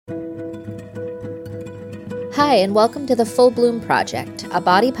Hi, and welcome to the Full Bloom Project, a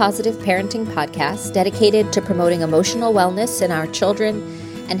body-positive parenting podcast dedicated to promoting emotional wellness in our children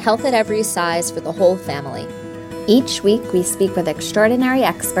and health at every size for the whole family. Each week, we speak with extraordinary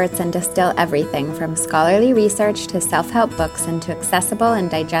experts and distill everything from scholarly research to self-help books into accessible and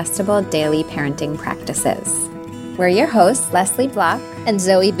digestible daily parenting practices. We're your hosts, Leslie Block and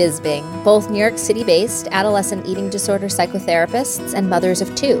Zoe Bisbing, both New York City-based adolescent eating disorder psychotherapists and mothers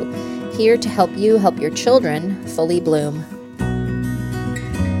of two, here to help you help your children fully bloom.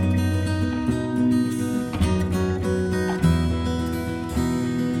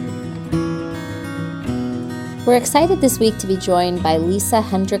 We're excited this week to be joined by Lisa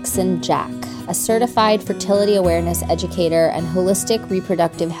Hendrickson-Jack, a certified fertility awareness educator and holistic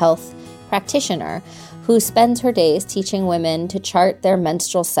reproductive health practitioner who spends her days teaching women to chart their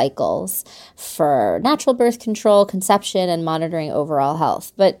menstrual cycles for natural birth control, conception, and monitoring overall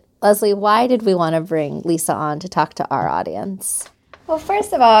health. But Leslie, why did we want to bring Lisa on to talk to our audience? Well,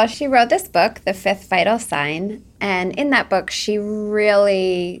 first of all, she wrote this book, The Fifth Vital Sign, and in that book, she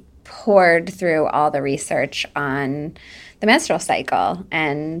really poured through all the research on the menstrual cycle.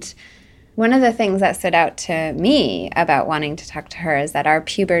 And one of the things that stood out to me about wanting to talk to her is that our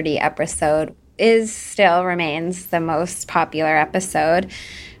puberty episode still remains the most popular episode,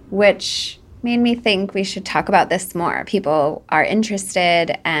 which made me think we should talk about this more. People are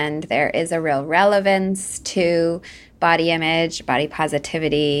interested, and there is a real relevance to body image, body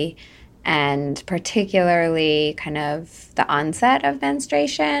positivity, and particularly kind of the onset of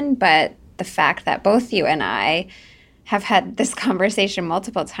menstruation. But the fact that both you and I have had this conversation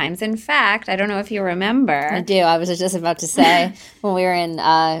multiple times. In fact, I don't know if you remember. I do. I was just about to say when we were in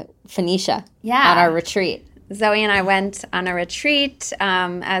Phoenicia on our retreat. Zoe and I went on a retreat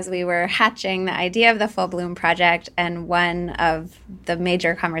as we were hatching the idea of the Full Bloom Project, and one of the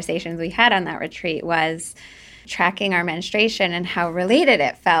major conversations we had on that retreat was tracking our menstruation and how related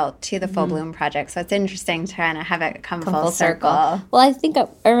it felt to the Full Bloom Project. So it's interesting to kind of have it come full circle. Well, I think I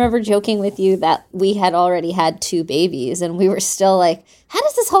remember joking with you that we had already had 2 babies, and we were still like, how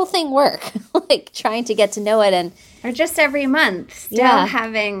does this whole thing work? Like trying to get to know it, or just every month, still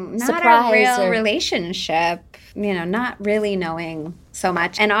having not a real relationship, not really knowing so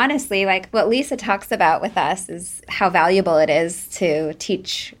much. And honestly, like what Lisa talks about with us is how valuable it is to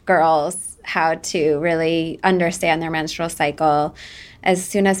teach girls how to really understand their menstrual cycle as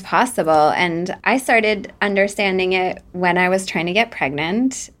soon as possible. And I started understanding it when I was trying to get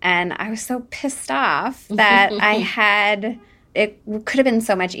pregnant, and I was so pissed off that it could have been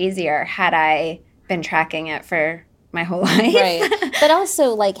so much easier had I been tracking it for my whole life. Right. But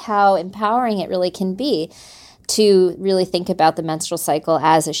also like how empowering it really can be to really think about the menstrual cycle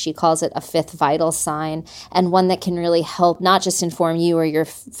as she calls it, a fifth vital sign, and one that can really help not just inform you or your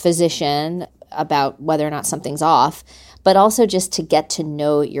physician about whether or not something's off, but also just to get to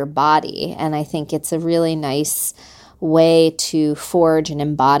know your body. And I think it's a really nice way to forge an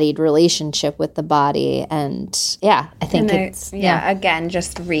embodied relationship with the body. And I think again,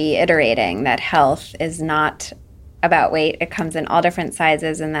 just reiterating that health is not about weight. It comes in all different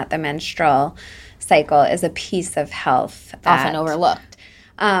sizes, and that the menstrual cycle is a piece of health often overlooked.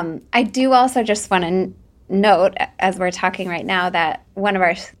 I do also just want to note, as we're talking right now, that one of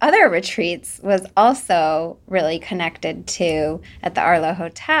our other retreats was also really connected to, at the Arlo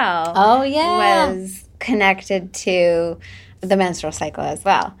Hotel. Oh, yeah. Was connected to the menstrual cycle as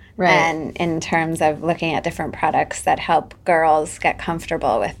well. Right. And in terms of looking at different products that help girls get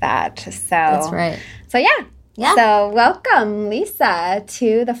comfortable with that. So that's right. So So welcome, Lisa,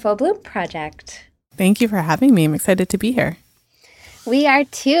 to the Full Bloom Project. Thank you for having me. I'm excited to be here. We are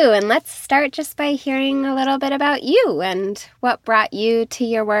too. And let's start just by hearing a little bit about you and what brought you to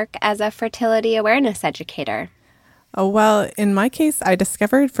your work as a fertility awareness educator. Oh, well, in my case, I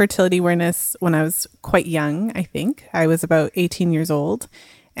discovered fertility awareness when I was quite young, I think. I was about 18 years old,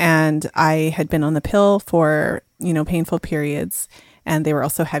 and I had been on the pill for, painful periods, and they were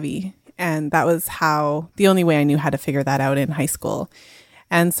also heavy. And that was the only way I knew how to figure that out in high school.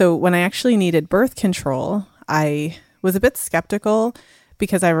 And so when I actually needed birth control, I was a bit skeptical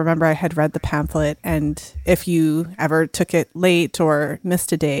because I remember I had read the pamphlet, and if you ever took it late or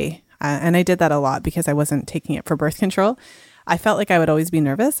missed a day, and I did that a lot because I wasn't taking it for birth control, I felt like I would always be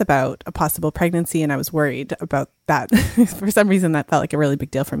nervous about a possible pregnancy, and I was worried about that. For some reason, that felt like a really big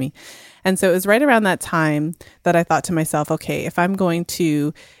deal for me. And so it was right around that time that I thought to myself, okay, if I'm going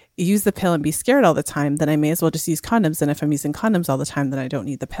to use the pill and be scared all the time, then I may as well just use condoms. And if I'm using condoms all the time, then I don't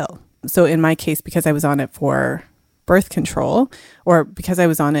need the pill. So in my case, because I was on it for birth control, or because I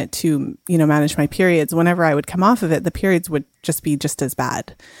was on it to, manage my periods, whenever I would come off of it, the periods would just be just as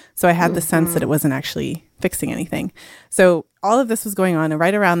bad. So I had the sense that it wasn't actually fixing anything. So all of this was going on. And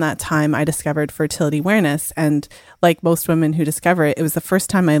right around that time, I discovered fertility awareness. And like most women who discover it, it was the first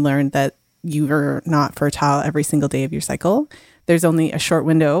time I learned that you are not fertile every single day of your cycle. There's only a short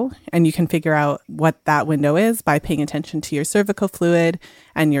window, and you can figure out what that window is by paying attention to your cervical fluid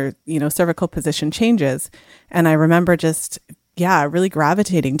and your, cervical position changes. And I remember just, really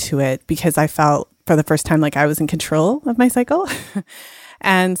gravitating to it because I felt for the first time like I was in control of my cycle.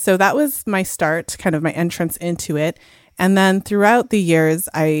 And so that was my start, kind of my entrance into it. And then throughout the years,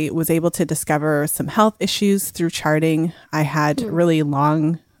 I was able to discover some health issues through charting. I had really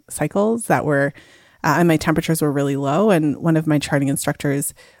long cycles that were, and my temperatures were really low. And one of my charting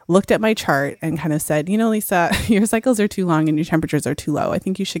instructors looked at my chart and kind of said, Lisa, your cycles are too long and your temperatures are too low. I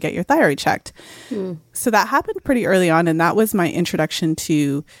think you should get your thyroid checked. So that happened pretty early on. And that was my introduction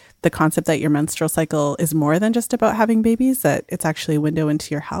to the concept that your menstrual cycle is more than just about having babies, that it's actually a window into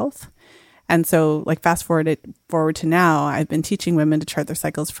your health. And so like fast forward to now, I've been teaching women to chart their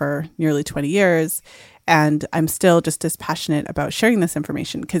cycles for nearly 20 years. And I'm still just as passionate about sharing this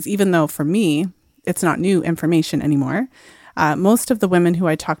information because even though for me, it's not new information anymore, most of the women who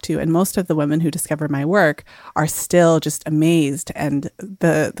I talk to and most of the women who discover my work are still just amazed. And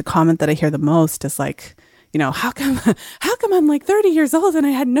the comment that I hear the most is like, how come I'm like 30 years old and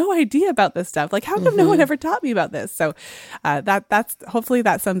I had no idea about this stuff? Like, how come no one ever taught me about this? So that's hopefully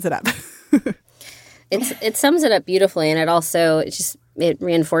that sums it up. It sums it up beautifully, and it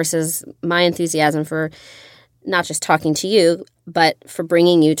reinforces my enthusiasm for not just talking to you, but for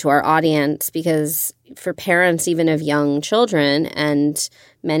bringing you to our audience, because for parents even of young children, and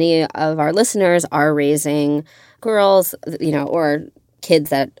many of our listeners are raising girls, or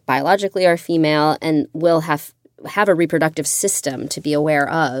kids that biologically are female and will have a reproductive system to be aware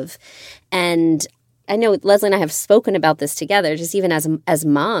of. And I know Leslie and I have spoken about this together, just even as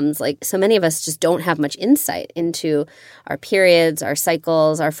moms. Like, so many of us just don't have much insight into our periods, our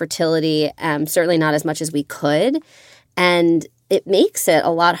cycles, our fertility, certainly not as much as we could. And it makes it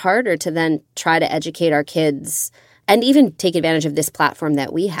a lot harder to then try to educate our kids and even take advantage of this platform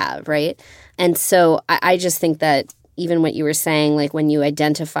that we have, right? And so I just think that even what you were saying, like when you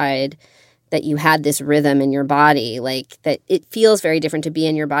identified that you had this rhythm in your body, like that it feels very different to be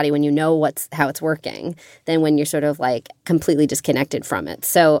in your body when you know how it's working than when you're sort of like completely disconnected from it.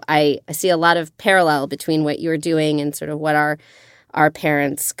 So I see a lot of parallel between what you're doing and sort of what our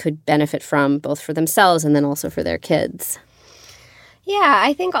parents could benefit from, both for themselves and then also for their kids. Yeah,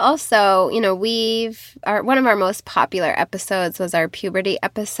 I think also, one of our most popular episodes was our puberty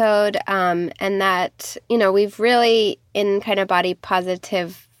episode, and that, we've really, in kind of body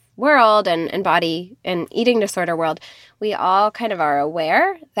positive world and body and eating disorder world, we all kind of are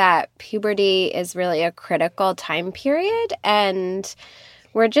aware that puberty is really a critical time period, and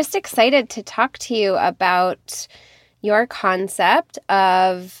we're just excited to talk to you about your concept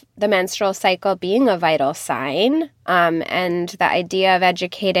of the menstrual cycle being a vital sign, and the idea of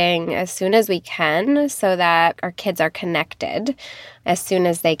educating as soon as we can so that our kids are connected as soon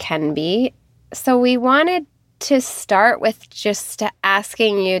as they can be. So we wanted to start with just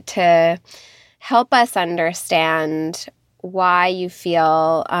asking you to help us understand why you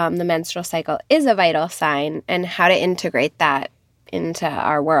feel the menstrual cycle is a vital sign and how to integrate that into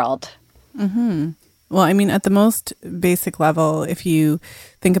our world. Mm-hmm. Well, I mean, at the most basic level, if you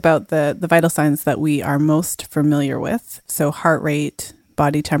think about the vital signs that we are most familiar with, so heart rate,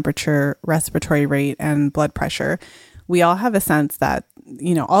 body temperature, respiratory rate, and blood pressure, we all have a sense that,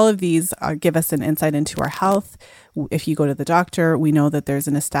 all of these give us an insight into our health. If you go to the doctor, we know that there's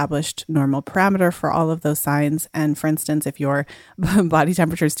an established normal parameter for all of those signs. And for instance, if your body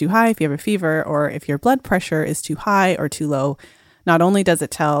temperature is too high, if you have a fever, or if your blood pressure is too high or too low, not only does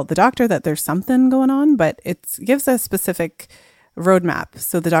it tell the doctor that there's something going on, but it gives a specific roadmap.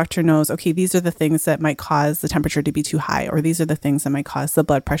 So the doctor knows, okay, these are the things that might cause the temperature to be too high, or these are the things that might cause the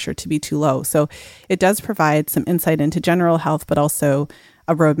blood pressure to be too low. So it does provide some insight into general health, but also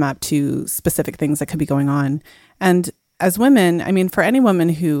a roadmap to specific things that could be going on. And as women, I mean, for any woman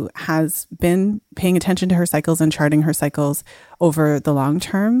who has been paying attention to her cycles and charting her cycles over the long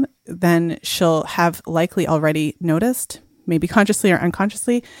term, then she'll have likely already noticed, maybe consciously or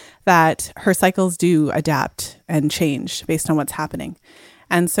unconsciously, that her cycles do adapt and change based on what's happening.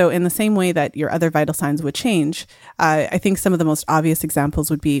 And so in the same way that your other vital signs would change, I think some of the most obvious examples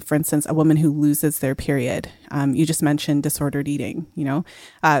would be, for instance, a woman who loses their period. You just mentioned disordered eating,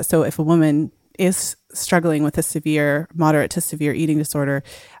 so if a woman is struggling with a moderate to severe eating disorder,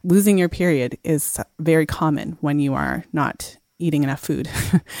 losing your period is very common when you are not eating enough food,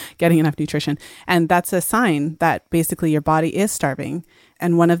 getting enough nutrition. And that's a sign that basically your body is starving.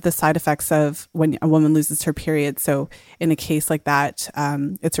 And one of the side effects of when a woman loses her period, so in a case like that,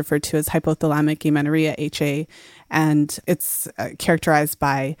 it's referred to as hypothalamic amenorrhea, HA, and it's characterized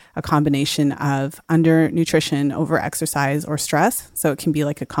by a combination of undernutrition, overexercise, or stress. So it can be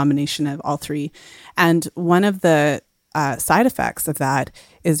like a combination of all three. And one of the side effects of that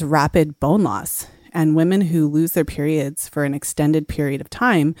is rapid bone loss. And women who lose their periods for an extended period of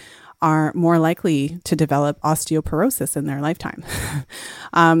time are more likely to develop osteoporosis in their lifetime.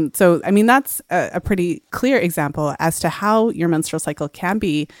 So, I mean, that's a pretty clear example as to how your menstrual cycle can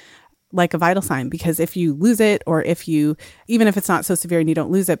be like a vital sign, because if you lose it, or if you, even if it's not so severe and you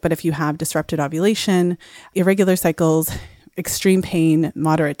don't lose it, but if you have disrupted ovulation, irregular cycles, extreme pain,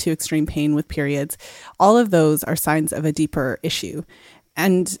 moderate to extreme pain with periods, all of those are signs of a deeper issue.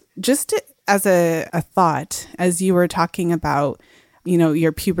 And just as a thought, as you were talking about,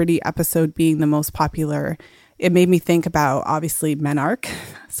 your puberty episode being the most popular, it made me think about obviously menarche,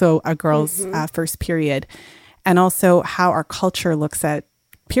 so a girl's first period, and also how our culture looks at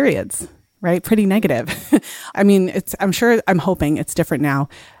periods, right? Pretty negative. I mean, I'm hoping it's different now,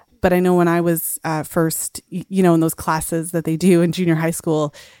 but I know when I was first, in those classes that they do in junior high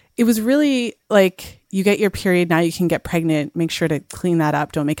school, it was really like, you get your period, now you can get pregnant, make sure to clean that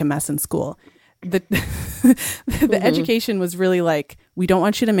up, don't make a mess in school. The education was really like, we don't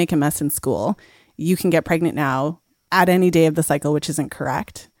want you to make a mess in school. You can get pregnant now at any day of the cycle, which isn't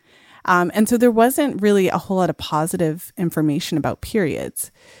correct. And so there wasn't really a whole lot of positive information about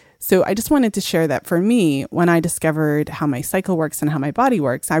periods. So I just wanted to share that for me, when I discovered how my cycle works and how my body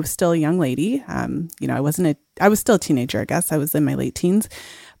works, I was still a young lady. I was still a teenager, I guess. I was in my late teens.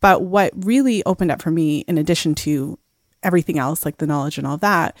 But what really opened up for me, in addition to everything else, like the knowledge and all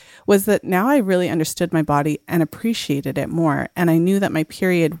that, was that now I really understood my body and appreciated it more. And I knew that my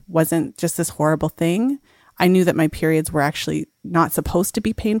period wasn't just this horrible thing. I knew that my periods were actually not supposed to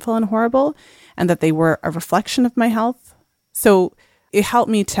be painful and horrible, and that they were a reflection of my health. So it helped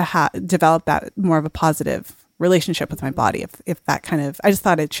me to develop that more of a positive relationship with my body. If that kind of, I just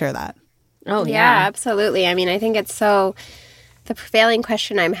thought I'd share that. Oh, yeah, absolutely. I mean, I think the prevailing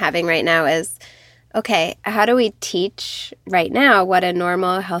question I'm having right now is, okay, how do we teach right now what a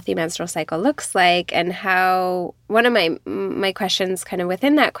normal, healthy menstrual cycle looks like? And how, one of my questions kind of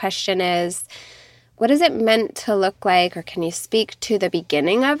within that question is, what is it meant to look like, or can you speak to the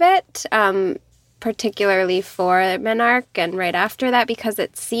beginning of it, particularly for menarche and right after that? Because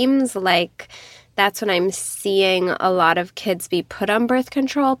it seems like that's when I'm seeing a lot of kids be put on birth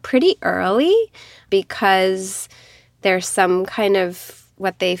control pretty early, because there's some kind of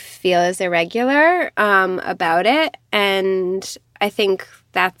what they feel is irregular about it. And I think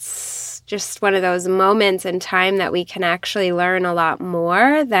that's just one of those moments in time that we can actually learn a lot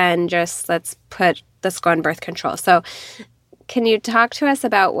more than just let's go on birth control. So can you talk to us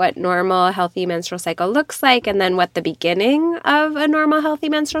about what normal, healthy menstrual cycle looks like, and then what the beginning of a normal, healthy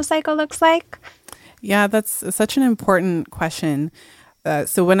menstrual cycle looks like? Yeah, that's such an important question.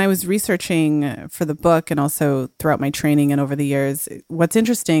 So when I was researching for the book, and also throughout my training and over the years, what's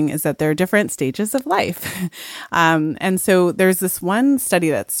interesting is that there are different stages of life. And so there's this one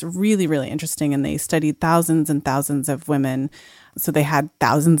study that's really, really interesting, and they studied thousands and thousands of women. So they had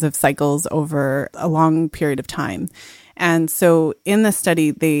thousands of cycles over a long period of time. And so in the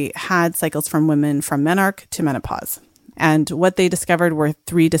study, they had cycles from women from menarche to menopause. And what they discovered were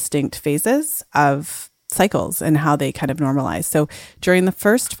 3 distinct phases of cycles and how they kind of normalize. So during the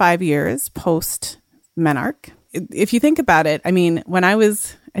first 5 years post menarche, if you think about it, I mean, when I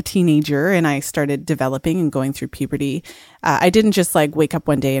was a teenager and I started developing and going through puberty, I didn't just like wake up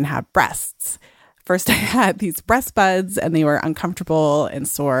one day and have breasts. First, I had these breast buds, and they were uncomfortable and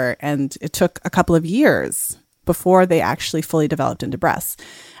sore. And it took a couple of years before they actually fully developed into breasts.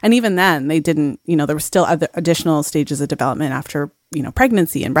 And even then, they didn't, there were still other additional stages of development after,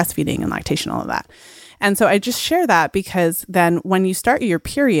 pregnancy and breastfeeding and lactation, all of that. And so I just share that because then when you start your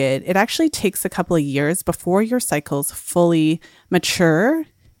period, it actually takes a couple of years before your cycles fully mature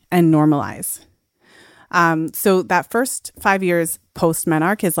and normalize. So that first 5 years post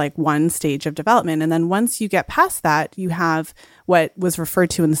menarche is like one stage of development. And then once you get past that, you have what was referred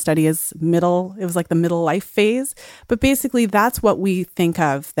to in the study as it was like the middle life phase. But basically that's what we think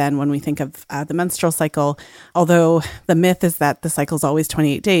of then when we think of the menstrual cycle. Although the myth is that the cycle is always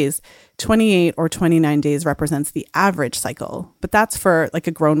 28 days, 28 or 29 days represents the average cycle. But that's for like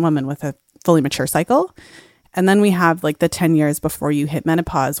a grown woman with a fully mature cycle. And then we have like the 10 years before you hit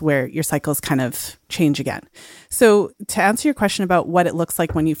menopause where your cycles kind of change again. So to answer your question about what it looks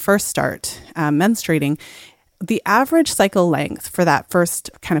like when you first start menstruating, the average cycle length for that first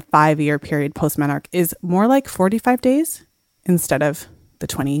kind of 5-year period post-menarche is more like 45 days instead of the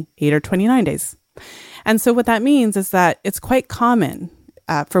 28 or 29 days. And so what that means is that it's quite common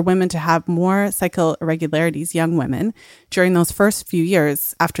for women to have more cycle irregularities, young women, during those first few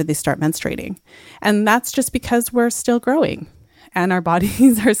years after they start menstruating. And that's just because we're still growing and our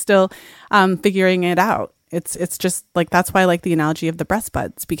bodies are still figuring it out. It's just like, that's why I like the analogy of the breast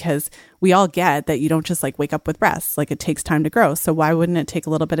buds, because we all get that you don't just like wake up with breasts, like it takes time to grow. So why wouldn't it take a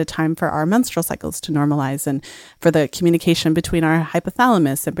little bit of time for our menstrual cycles to normalize and for the communication between our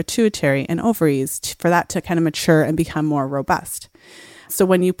hypothalamus and pituitary and ovaries for that to kind of mature and become more robust? So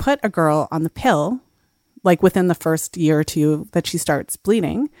when you put a girl on the pill, like within the first year or two that she starts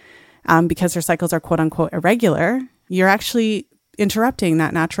bleeding, because her cycles are quote unquote irregular, you're actually interrupting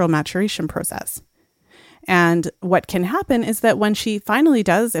that natural maturation process. And what can happen is that when she finally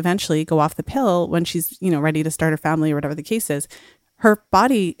does eventually go off the pill, when she's, ready to start her family or whatever the case is, her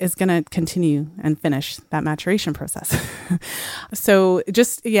body is going to continue and finish that maturation process. So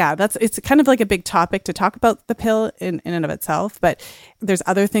it's kind of like a big topic to talk about the pill in and of itself, but there's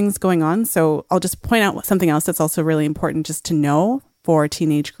other things going on. So I'll just point out something else that's also really important just to know for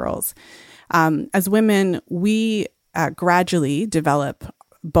teenage girls. As women, we gradually develop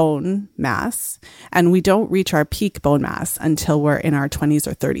bone mass, and we don't reach our peak bone mass until we're in our 20s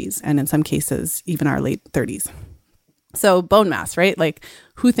or 30s, and in some cases, even our late 30s. So bone mass, right? Like,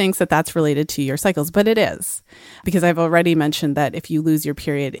 who thinks that that's related to your cycles? But it is, because I've already mentioned that if you lose your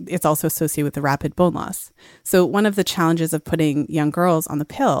period, it's also associated with the rapid bone loss. So one of the challenges of putting young girls on the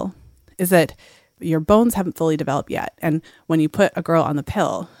pill is that your bones haven't fully developed yet. And when you put a girl on the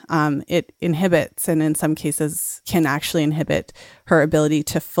pill, it inhibits, and in some cases can actually inhibit her ability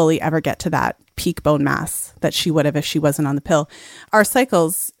to fully ever get to that peak bone mass that she would have if she wasn't on the pill. Our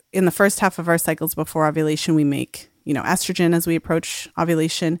cycles, in the first half of our cycles before ovulation, we make estrogen as we approach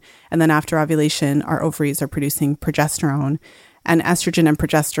ovulation. And then after ovulation, our ovaries are producing progesterone. And estrogen and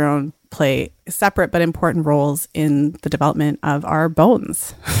progesterone play separate but important roles in the development of our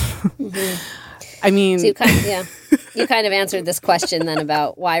bones. Mm-hmm. I mean, so you kind of answered this question then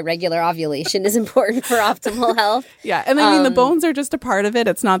about why regular ovulation is important for optimal health. Yeah. And I mean, the bones are just a part of it.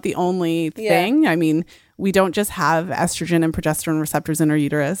 It's not the only thing. I mean, we don't just have estrogen and progesterone receptors in our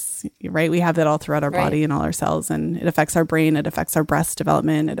uterus, right? We have that all throughout our body and all our cells, and it affects our brain. It affects our breast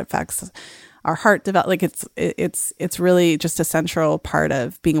development. It affects our heart development. Like it's really just a central part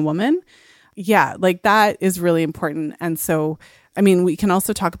of being a woman. Yeah. Like that is really important. And so, I mean, we can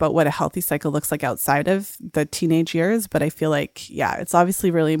also talk about what a healthy cycle looks like outside of the teenage years, but I feel like, it's obviously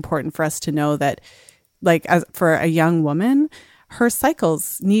really important for us to know that, like, as for a young woman, her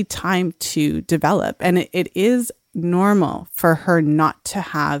cycles need time to develop. And it is normal for her not to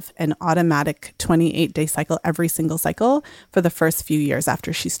have an automatic 28-day cycle every single cycle for the first few years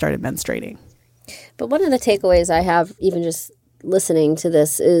after she started menstruating. But one of the takeaways I have, even just listening to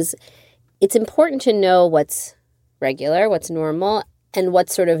this, is it's important to know what's regular, what's normal, and what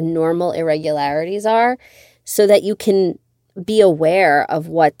sort of normal irregularities are, so that you can be aware of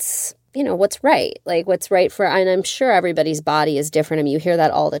what's right, like what's right for, and I'm sure everybody's body is different. I mean, you hear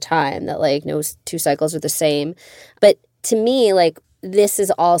that all the time, that like no two cycles are the same. But to me, like, this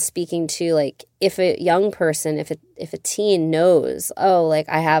is all speaking to, like, if a young person, if a teen knows, oh, like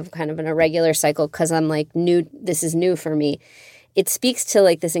I have kind of an irregular cycle because I'm like new, this is new for me. It speaks to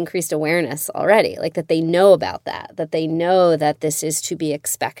like this increased awareness already, like that they know about that they know that this is to be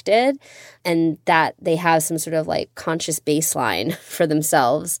expected, and that they have some sort of like conscious baseline for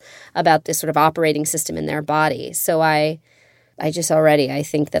themselves about this sort of operating system in their body. So I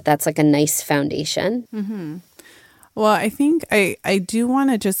think that that's like a nice foundation. Mm-hmm. Well, I think I do want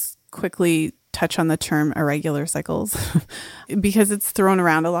to just quickly touch on the term irregular cycles because it's thrown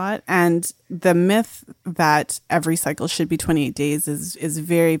around a lot. And the myth that every cycle should be 28 days is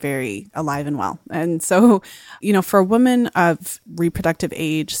very, very alive and well. And so, for a woman of reproductive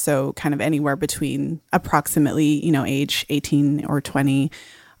age, so kind of anywhere between approximately, age 18 or 20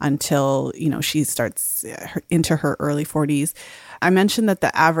 until, she starts into her early 40s. I mentioned that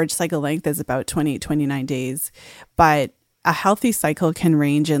the average cycle length is about 28, 29 days, but a healthy cycle can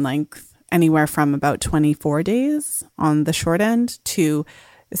range in length anywhere from about 24 days on the short end to,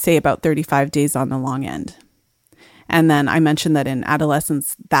 say, about 35 days on the long end. And then I mentioned that in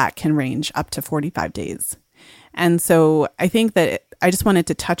adolescence, that can range up to 45 days. And so I think that I just wanted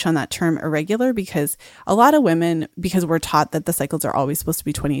to touch on that term irregular, because a lot of women, because we're taught that the cycles are always supposed to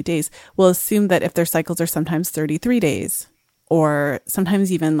be 28 days, will assume that if their cycles are sometimes 33 days or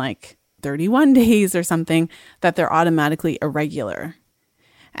sometimes even like 31 days or something, that they're automatically irregular.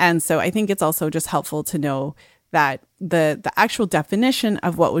 And so I think it's also just helpful to know that the actual definition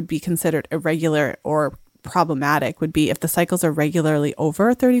of what would be considered irregular or problematic would be if the cycles are regularly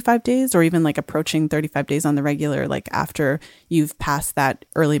over 35 days or even like approaching 35 days on the regular, like after you've passed that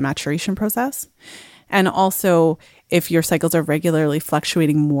early maturation process. And also if your cycles are regularly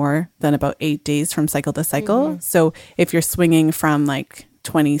fluctuating more than about 8 days from cycle to cycle. Mm-hmm. So if you're swinging from like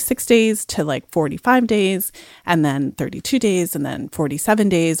 26 days to like 45 days and then 32 days and then 47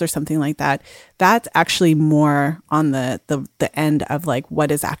 days or something like that, that's actually more on the end of like what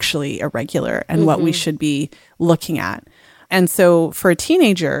is actually irregular and what we should be looking at. And so for a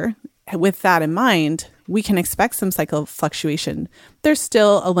teenager, with that in mind, we can expect some cycle fluctuation. There's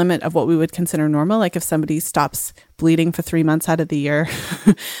still a limit of what we would consider normal. Like if somebody stops bleeding for 3 months out of the year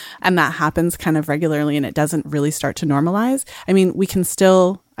and that happens kind of regularly and it doesn't really start to normalize, I mean, we can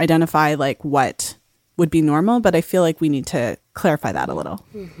still identify like what would be normal, but I feel like we need to clarify that a little.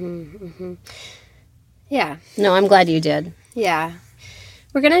 Yeah. No, I'm glad you did. Yeah.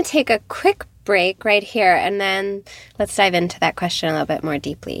 We're going to take a quick break right here, and then let's dive into that question a little bit more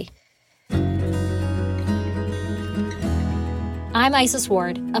deeply. I'm Isis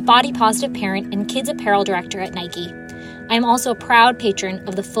Ward, a body-positive parent and kids apparel director at Nike. I am also a proud patron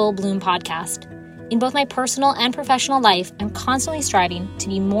of the Full Bloom podcast. In both my personal and professional life, I'm constantly striving to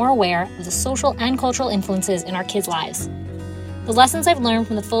be more aware of the social and cultural influences in our kids' lives. The lessons I've learned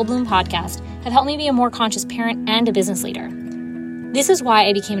from the Full Bloom podcast have helped me be a more conscious parent and a business leader. This is why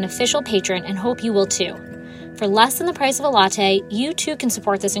I became an official patron and hope you will too. For less than the price of a latte, you too can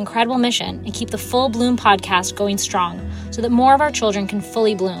support this incredible mission and keep the Full Bloom podcast going strong so that more of our children can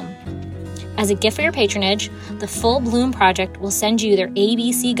fully bloom. As a gift for your patronage, the Full Bloom Project will send you their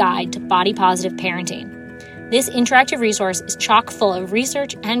ABC guide to body-positive parenting. This interactive resource is chock full of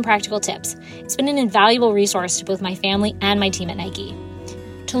research and practical tips. It's been an invaluable resource to both my family and my team at Nike.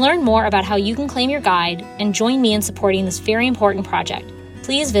 To learn more about how you can claim your guide and join me in supporting this very important project,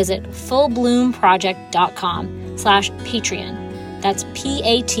 please visit fullbloomproject.com/Patreon. That's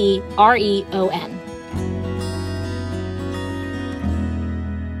Patreon.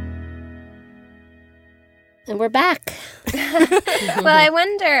 And we're back. Well, I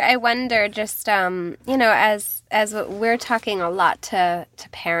wonder just, as we're talking a lot to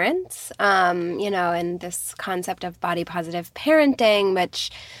parents, and this concept of body positive parenting,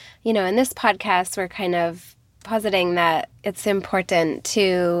 which, in this podcast, we're kind of positing that it's important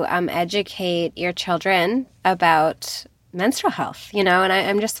to educate your children about menstrual health, and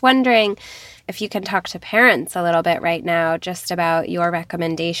I'm just wondering if you can talk to parents a little bit right now just about your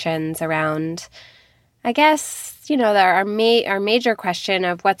recommendations around, I guess, our major question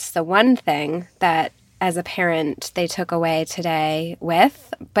of what's the one thing that as a parent they took away today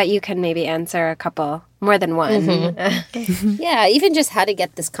with, but you can maybe answer a couple, more than one. Yeah, even just how to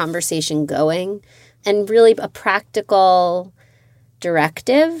get this conversation going and really a practical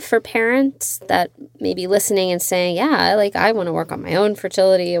directive for parents that may be listening and saying, yeah, I want to work on my own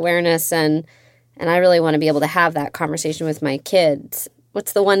fertility awareness and I really want to be able to have that conversation with my kids.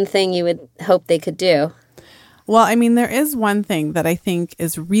 What's the one thing you would hope they could do? Well, I mean, there is one thing that I think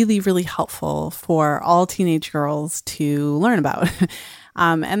is really, really helpful for all teenage girls to learn about.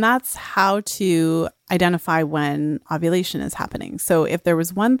 And that's how to identify when ovulation is happening. So if there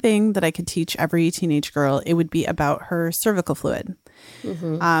was one thing that I could teach every teenage girl, it would be about her cervical fluid.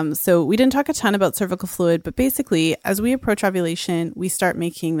 So we didn't talk a ton about cervical fluid, but basically, as we approach ovulation, we start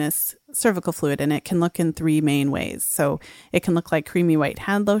making this cervical fluid, and it can look in three main ways. So it can look like creamy white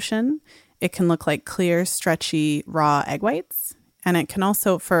hand lotion. It can look like clear, stretchy, raw egg whites. And it can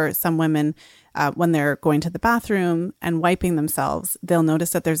also, for some women, when they're going to the bathroom and wiping themselves, they'll notice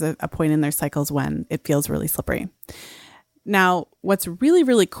that there's a point in their cycles when it feels really slippery. Now, what's really,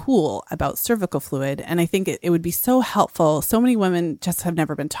 really cool about cervical fluid, and I think it would be so helpful, so many women just have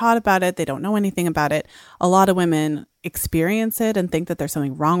never been taught about it. They don't know anything about it. A lot of women experience it and think that there's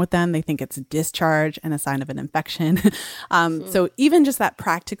something wrong with them. They think it's a discharge and a sign of an infection. So even just that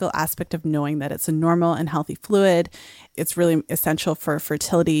practical aspect of knowing that it's a normal and healthy fluid, it's really essential for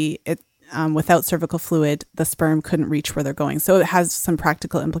fertility. Without cervical fluid, the sperm couldn't reach where they're going. So it has some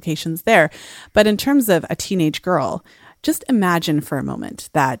practical implications there. But in terms of a teenage girl, just imagine for a moment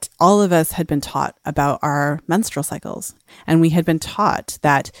that all of us had been taught about our menstrual cycles, and we had been taught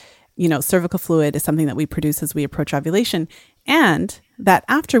that, cervical fluid is something that we produce as we approach ovulation, and that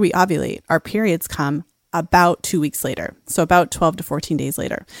after we ovulate, our periods come about 2 weeks later. So about 12 to 14 days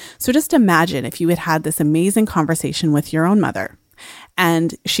later. So just imagine if you had had this amazing conversation with your own mother,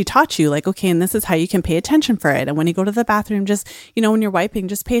 and she taught you okay, and this is how you can pay attention for it. And when you go to the bathroom, just, when you're wiping,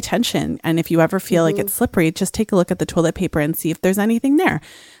 just pay attention. And if you ever feel like it's slippery, just take a look at the toilet paper and see if there's anything there.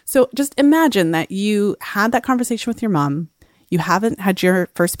 So just imagine that you had that conversation with your mom. You haven't had your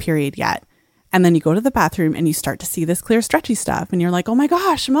first period yet. And then you go to the bathroom and you start to see this clear, stretchy stuff. And you're like, oh my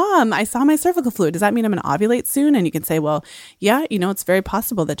gosh, Mom, I saw my cervical fluid. Does that mean I'm going to ovulate soon? And you can say, well, yeah, it's very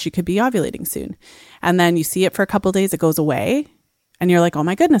possible that you could be ovulating soon. And then you see it for a couple of days, it goes away. And you're like, oh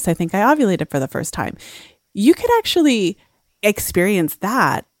my goodness, I think I ovulated for the first time. You could actually experience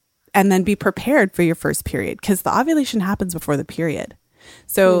that and then be prepared for your first period, because the ovulation happens before the period.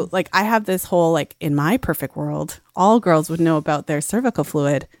 So like I have this whole, like, in my perfect world, all girls would know about their cervical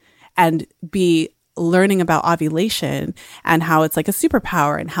fluid and be learning about ovulation and how it's like a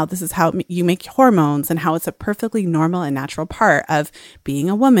superpower and how this is how you make hormones and how it's a perfectly normal and natural part of being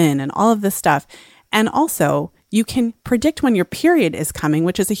a woman and all of this stuff. And also you can predict when your period is coming,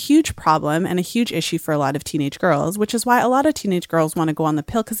 which is a huge problem and a huge issue for a lot of teenage girls, which is why a lot of teenage girls want to go on the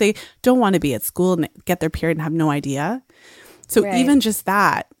pill, because they don't want to be at school and get their period and have no idea. So even just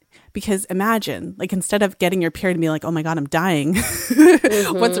that, because imagine, like, instead of getting your period and be like, oh my God, I'm dying.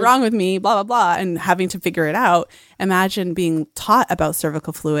 What's wrong with me? Blah, blah, blah. And having to figure it out. Imagine being taught about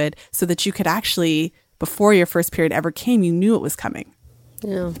cervical fluid so that you could actually, before your first period ever came, you knew it was coming.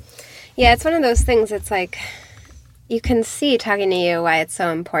 Yeah, it's one of those things. It's like, you can see talking to you why it's so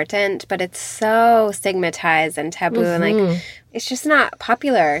important, but it's so stigmatized and taboo, and like it's just not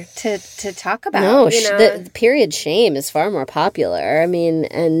popular to talk about. No, the period shame is far more popular. I mean,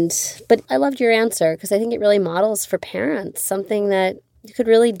 but I loved your answer, because I think it really models for parents something that you could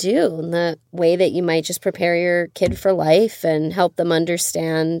really do in the way that you might just prepare your kid for life and help them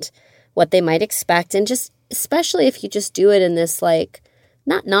understand what they might expect, and just especially if you just do it in this, like,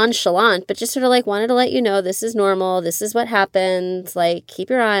 not nonchalant, but just sort of like wanted to let you know this is normal, this is what happens, like,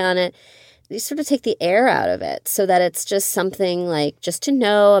 keep your eye on it. You sort of take the air out of it so that it's just something like just to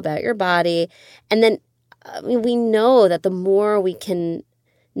know about your body. And then we know that the more we can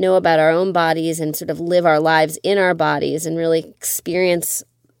know about our own bodies and sort of live our lives in our bodies and really experience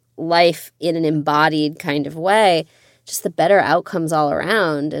life in an embodied kind of way, just the better outcomes all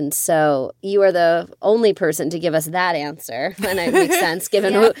around. And so you are the only person to give us that answer. And it makes sense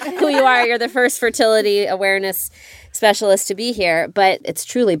given who you are. You're the first fertility awareness specialist to be here. But it's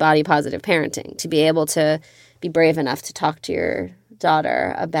truly body positive parenting to be able to be brave enough to talk to your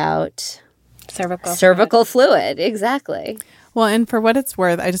daughter about cervical fluid. Exactly. Well, and for what it's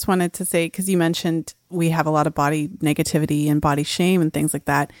worth, I just wanted to say, because you mentioned we have a lot of body negativity and body shame and things like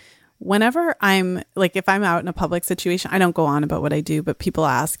that. Whenever I'm like, if I'm out in a public situation, I don't go on about what I do, but people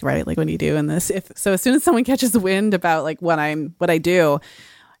ask, right? Like, when you do in this, so as soon as someone catches wind about like what I do,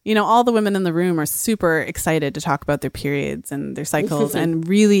 all the women in the room are super excited to talk about their periods and their cycles and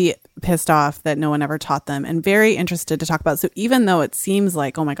really pissed off that no one ever taught them and very interested to talk about. So even though it seems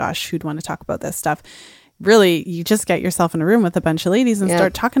like, oh my gosh, who'd want to talk about this stuff? Really, you just get yourself in a room with a bunch of ladies and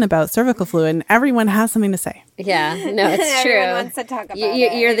start talking about cervical fluid, and everyone has something to say. Yeah, no, it's true. Everyone wants to talk about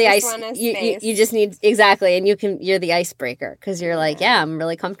it. You're the ice. You just need exactly, and you're the icebreaker, because you're like, yeah, I'm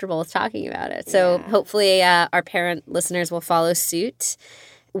really comfortable with talking about it. So hopefully, our parent listeners will follow suit.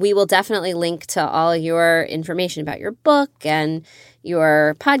 We will definitely link to all your information about your book and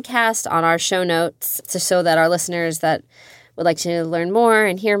your podcast on our show notes, so that our listeners that would like to learn more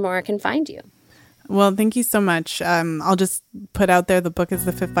and hear more can find you. Well, thank you so much. I'll just put out there, the book is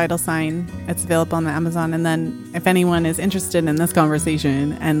The Fifth Vital Sign. It's available on Amazon. And then if anyone is interested in this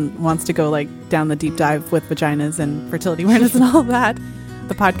conversation and wants to go like down the deep dive with vaginas and fertility awareness and all that,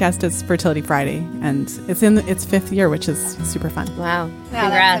 the podcast is Fertility Friday, and it's in its 5th year, which is super fun. Wow. Congrats.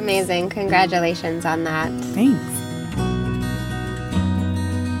 That's amazing. Congratulations on that. Thanks.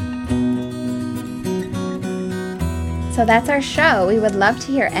 So that's our show. We would love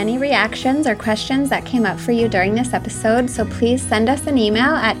to hear any reactions or questions that came up for you during this episode. So please send us an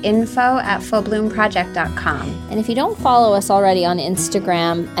email at info@fullbloomproject.com. And if you don't follow us already on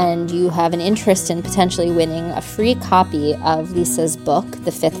Instagram and you have an interest in potentially winning a free copy of Lisa's book,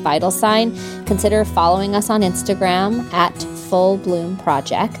 The Fifth Vital Sign, consider following us on Instagram at Full Bloom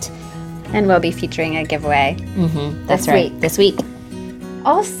Project. And we'll be featuring a giveaway That's right. This week.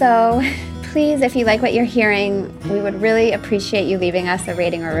 Also, please, if you like what you're hearing, we would really appreciate you leaving us a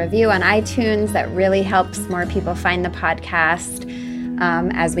rating or review on iTunes. That really helps more people find the podcast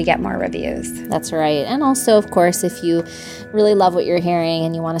as we get more reviews. That's right. And also, of course, if you really love what you're hearing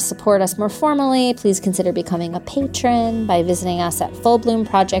and you want to support us more formally, please consider becoming a patron by visiting us at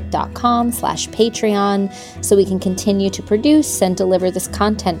fullbloomproject.com/Patreon so we can continue to produce and deliver this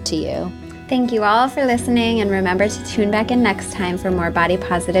content to you. Thank you all for listening, and remember to tune back in next time for more body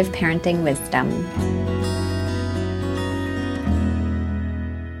positive parenting wisdom.